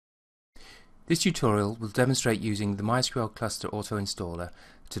This tutorial will demonstrate using the MySQL Cluster auto installer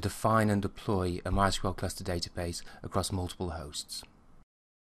to define and deploy a MySQL Cluster database across multiple hosts.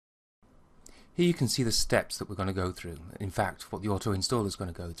 Here you can see the steps that we're going to go through, in fact what the auto installer is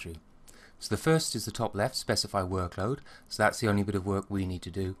going to go through. So the first is the top left, specify workload, so that's the only bit of work we need to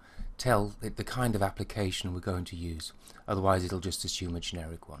do. Tell it the kind of application we're going to use, otherwise it'll just assume a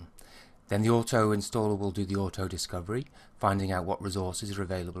generic one. Then the auto installer will do the auto discovery, finding out what resources are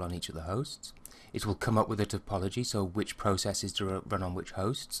available on each of the hosts. It will come up with a topology, so which processes to run on which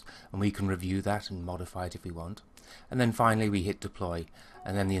hosts, and we can review that and modify it if we want. And then finally we hit deploy,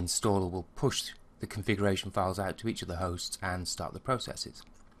 and then the installer will push the configuration files out to each of the hosts and start the processes.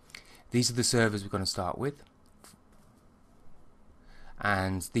 These are the servers we're going to start with,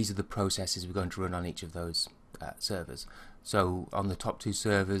 and these are the processes we're going to run on each of those servers. So on the top two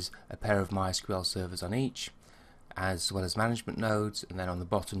servers, a pair of MySQL servers on each, as well as management nodes, and then on the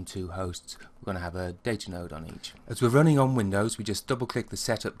bottom two hosts we're going to have a data node on each. As we're running on Windows, we just double click the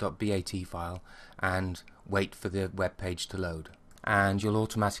setup.bat file and wait for the web page to load, and you'll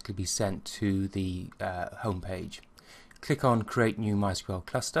automatically be sent to the home page. Click on create new MySQL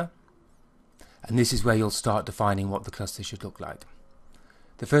cluster, and this is where you'll start defining what the cluster should look like.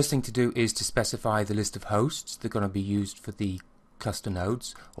 The first thing to do is to specify the list of hosts that are going to be used for the cluster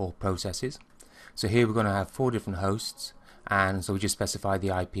nodes or processes. So here we're going to have 4 different hosts, and so we just specify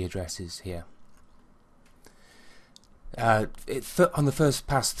the IP addresses here. On the first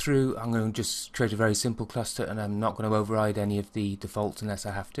pass through, I'm going to just create a very simple cluster, and I'm not going to override any of the defaults unless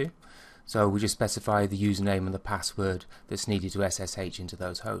I have to. So we just specify the username and the password that's needed to SSH into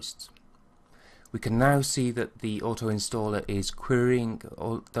those hosts. We can now see that the auto installer is querying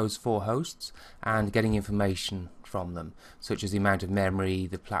all those 4 hosts and getting information from them, such as the amount of memory,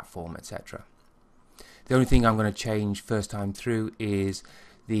 the platform, etc. The only thing I'm going to change first time through is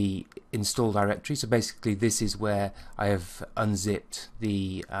the install directory. So basically this is where I have unzipped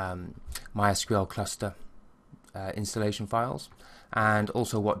the MySQL cluster installation files, and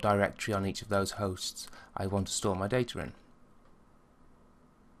also what directory on each of those hosts I want to store my data in.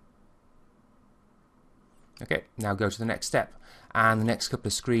 Okay, now go to the next step, and the next couple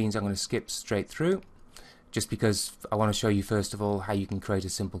of screens I'm going to skip straight through, just because I want to show you first of all how you can create a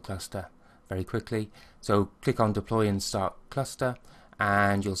simple cluster very quickly. So click on deploy and start cluster,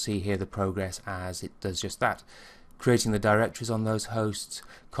 and you'll see here the progress as it does just that, creating the directories on those hosts,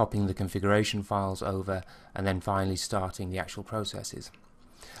 copying the configuration files over, and then finally starting the actual processes.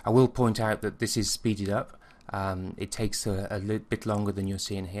 I will point out that this is speeded up. It takes a little bit longer than you're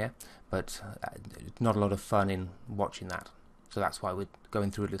seeing here, but not a lot of fun in watching that, so that's why we're going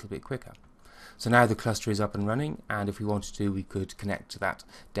through it a little bit quicker. So now the cluster is up and running, and if we wanted to, we could connect to that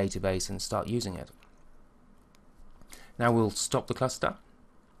database and start using it. Now we'll stop the cluster.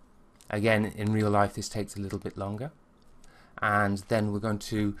 Again, in real life this takes a little bit longer, and then we're going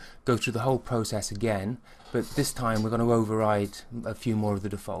to go through the whole process again, but this time we're going to override a few more of the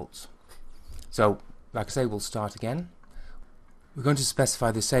defaults. So like I say, we'll start again. We're going to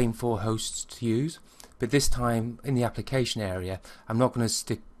specify the same 4 hosts to use, but this time in the application area I'm not going to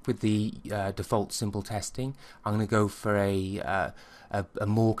stick with the default simple testing. I'm going to go for a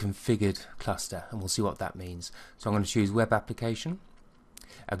more configured cluster, and we'll see what that means. So I'm going to choose web application,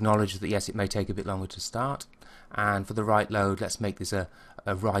 acknowledge that yes, it may take a bit longer to start, and for the write load let's make this a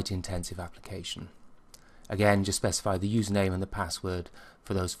write intensive application. Again, just specify the username and the password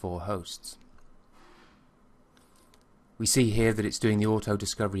for those 4 hosts. We see here that it's doing the auto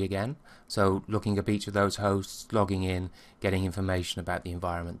discovery again, so looking up each of those hosts, logging in, getting information about the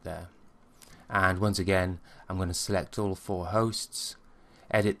environment there. And once again I'm going to select all 4 hosts,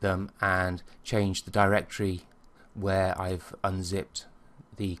 edit them, and change the directory where I've unzipped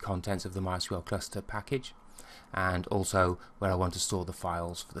the contents of the MySQL cluster package, and also where I want to store the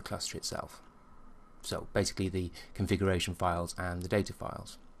files for the cluster itself. So basically the configuration files and the data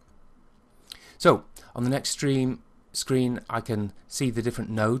files. So on the next screen I can see the different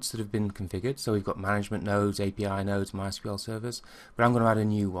nodes that have been configured. So we've got management nodes, API nodes, MySQL servers, but I'm going to add a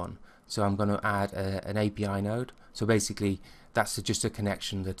new one. So I'm going to add an API node. So basically that's just a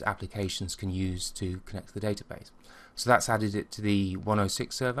connection that applications can use to connect to the database. So that's added it to the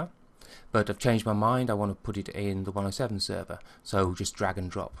 106 server, but I've changed my mind. I want to put it in the 107 server, so just drag and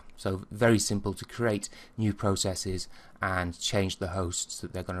drop. So very simple to create new processes and change the hosts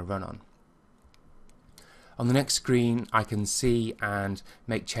that they're going to run on. On the next screen I can see and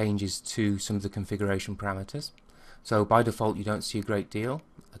make changes to some of the configuration parameters. So by default you don't see a great deal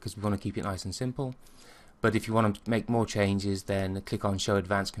because we want to keep it nice and simple, but if you want to make more changes then click on show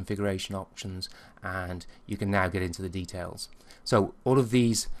advanced configuration options and you can now get into the details. So all of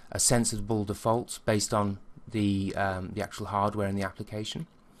these are sensible defaults based on the actual hardware in the application.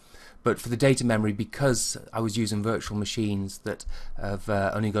 But for the data memory, because I was using virtual machines that have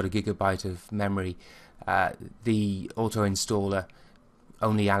only got a gigabyte of memory, the auto installer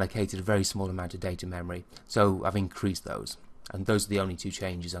only allocated a very small amount of data memory. So I've increased those, and those are the only two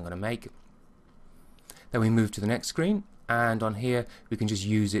changes I'm going to make. Then we move to the next screen, and on here we can just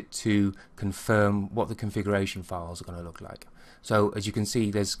use it to confirm what the configuration files are going to look like. So as you can see,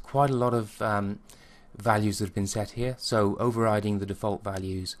 there's quite a lot of values that have been set here, so overriding the default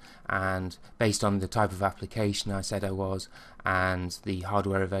values, and based on the type of application I said I was and the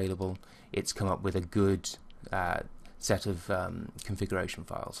hardware available, it's come up with a good set of configuration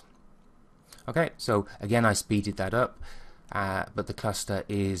files. Okay, so again I speeded that up, but the cluster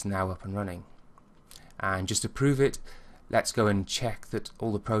is now up and running. And just to prove it, let's go and check that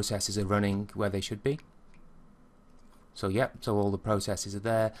all the processes are running where they should be. So yep, so all the processes are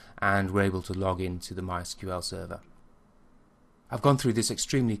there, and we're able to log into the MySQL server. I've gone through this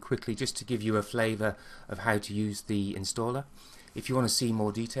extremely quickly just to give you a flavor of how to use the installer. If you want to see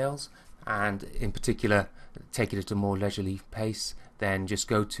more details, and in particular take it at a more leisurely pace, then just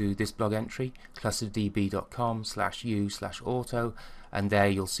go to this blog entry, clusterdb.com/u/auto, and there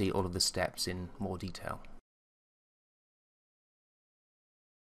you'll see all of the steps in more detail.